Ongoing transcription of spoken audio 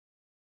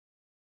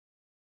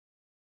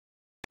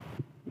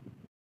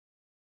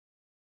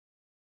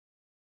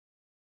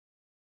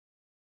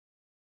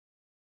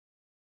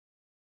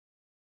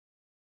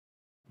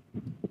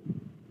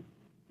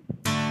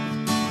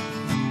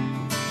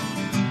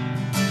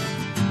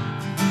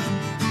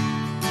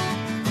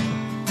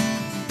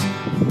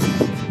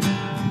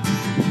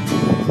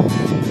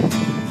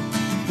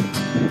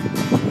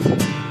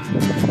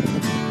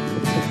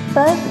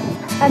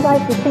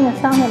like to sing a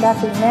song about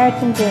the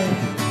American dream,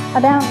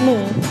 about me,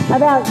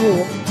 about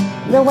you,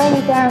 the way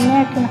our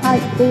American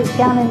hearts beat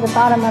down in the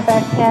bottom of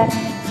our chest,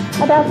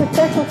 about the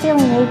special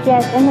feeling we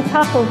get in the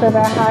cockles of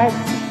our hearts,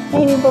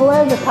 maybe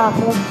below the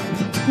cockles,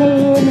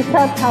 maybe in the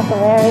subcockle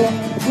area,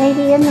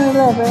 maybe in the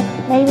liver,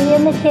 maybe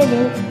in the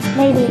kidneys,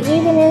 maybe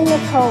even in the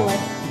colon.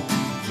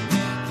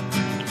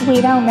 We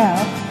don't know.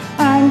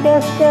 I'm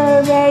just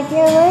a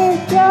regular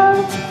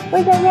Joe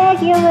with a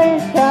regular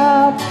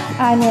job.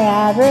 I'm your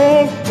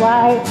average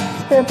white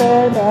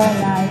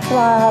suburbanite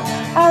slob.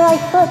 I like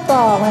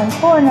football and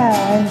porno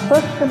and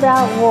books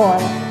about war.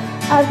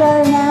 I've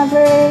got an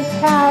average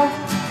house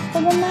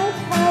with a nice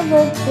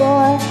hardwood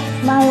floor.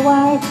 My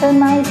wife and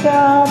my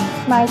job,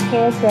 my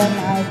kids and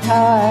my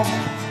car,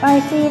 my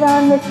feet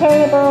on the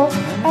table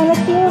and a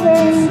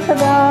Cuban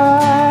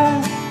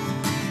cigar.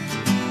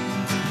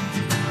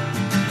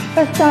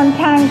 But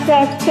sometimes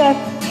that just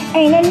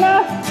ain't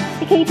enough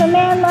to keep a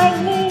man like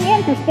me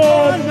interested.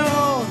 Oh,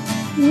 no.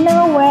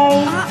 No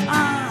way.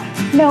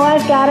 No,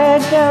 I've gotta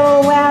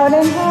go out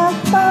and have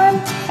fun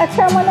at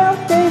someone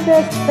else's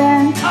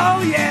expense.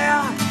 Oh,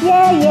 yeah.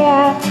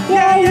 Yeah. So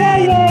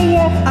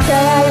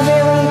I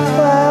really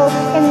slow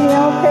in the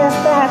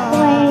ultra-fast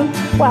lane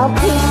while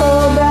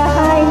people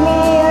behind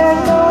me are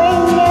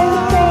going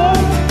insane.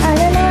 I'm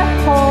an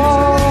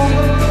asshole.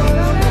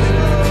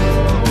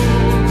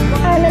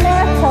 I'm an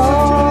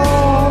asshole.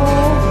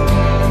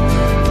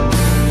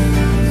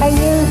 I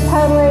use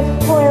public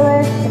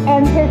toilets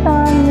and piss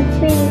on the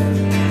street.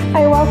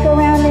 I walk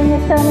around in the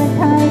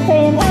summertime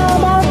saying, how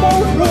about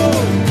this beat?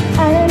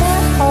 I'm an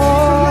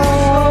asshole.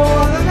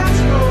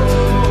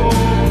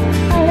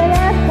 I'm an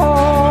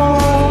asshole.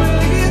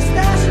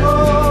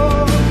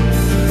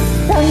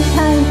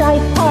 Sometimes I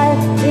park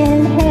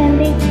in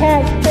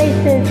handicapped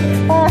spaces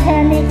while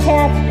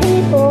handicapped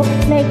people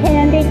make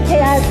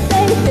handicapped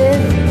faces.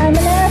 I'm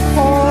an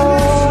asshole.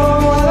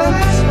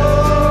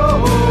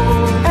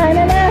 I'm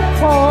an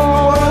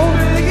asshole.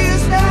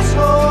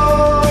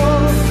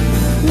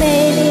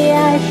 Maybe I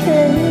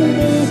shouldn't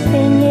be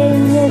singing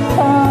this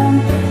song,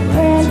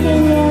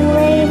 ranting and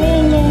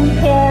raving and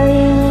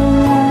carrying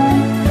on.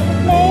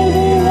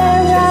 Maybe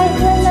they're right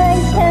when they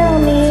tell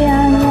me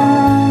I'm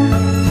wrong.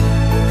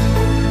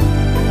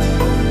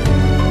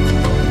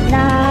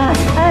 Nah,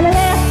 I'm an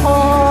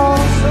asshole.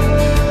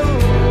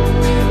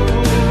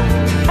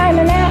 I'm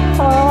an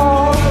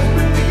asshole.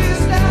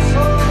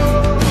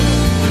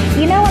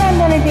 You know what I'm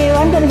going to do?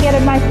 I'm going to get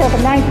myself a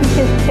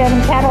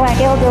 1957 Cadillac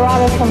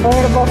Eldorado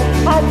convertible,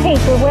 hot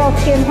pink with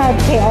whale-skin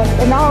hubtails,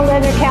 an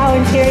all-leather cow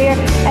interior,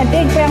 and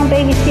big brown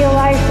baby steel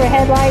lights for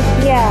headlights,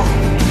 yeah.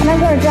 And I'm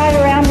going to drive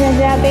around in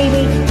that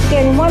baby,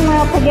 getting 1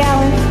 mile per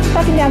gallon,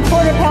 sucking down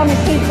quarter-pounder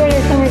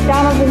cheeseburgers from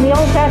McDonald's in the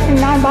old-fashioned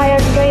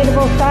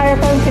non-biodegradable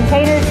styrofoam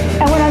containers.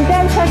 And when I'm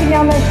done sucking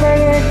down those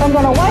burgers, I'm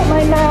going to wipe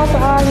my mouth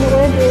on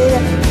the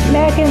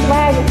American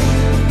flag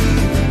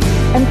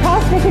and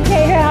toss the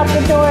container out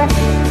the door.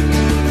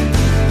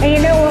 And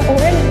you know what we're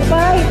going to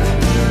buy?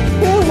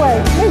 2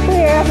 words,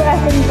 nuclear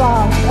weapons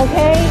bombs,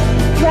 okay?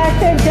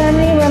 Russia,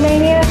 Germany,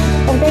 Romania,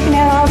 and they can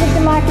have all the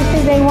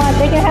democracy they want.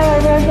 They can have a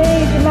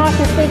really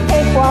democracy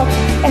cakewalk,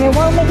 and it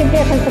won't make a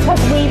difference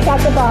because we've got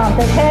the bombs,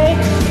 okay?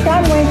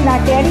 John Wayne's not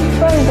dead, he's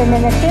frozen,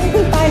 and as soon as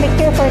we find a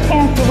cure for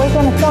cancer, we're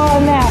going to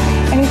thaw him out,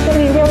 and he's going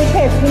to be really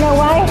pissed. You know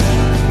why?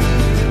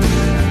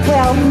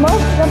 Well,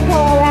 most of the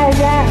pull out of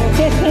that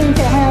 15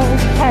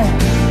 tons.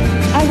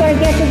 I'm going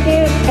to get the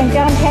Duke and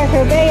John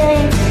Tucker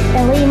Bailey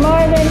and Lee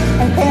Marvin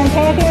and Sam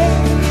Packer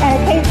and a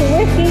case of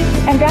whiskey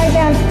and drive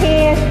down to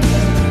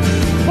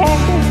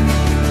Texas.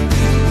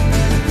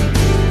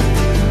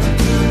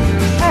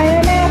 I'm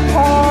an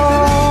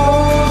asshole.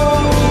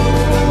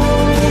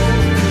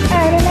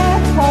 I'm an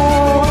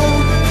asshole.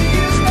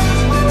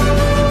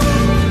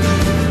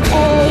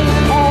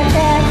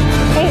 A-S-S-H-O-L-E.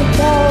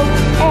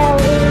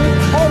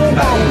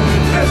 Everybody.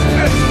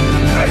 A-S-S-H-O-L-E.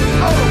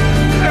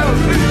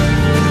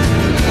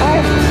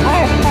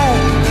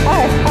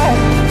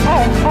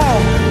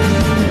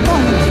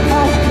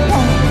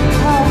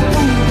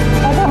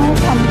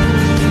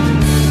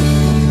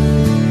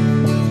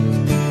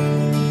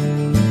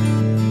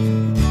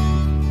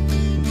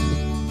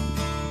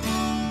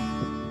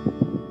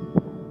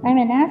 I'm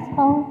an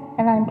asshole,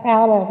 and I'm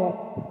proud of it.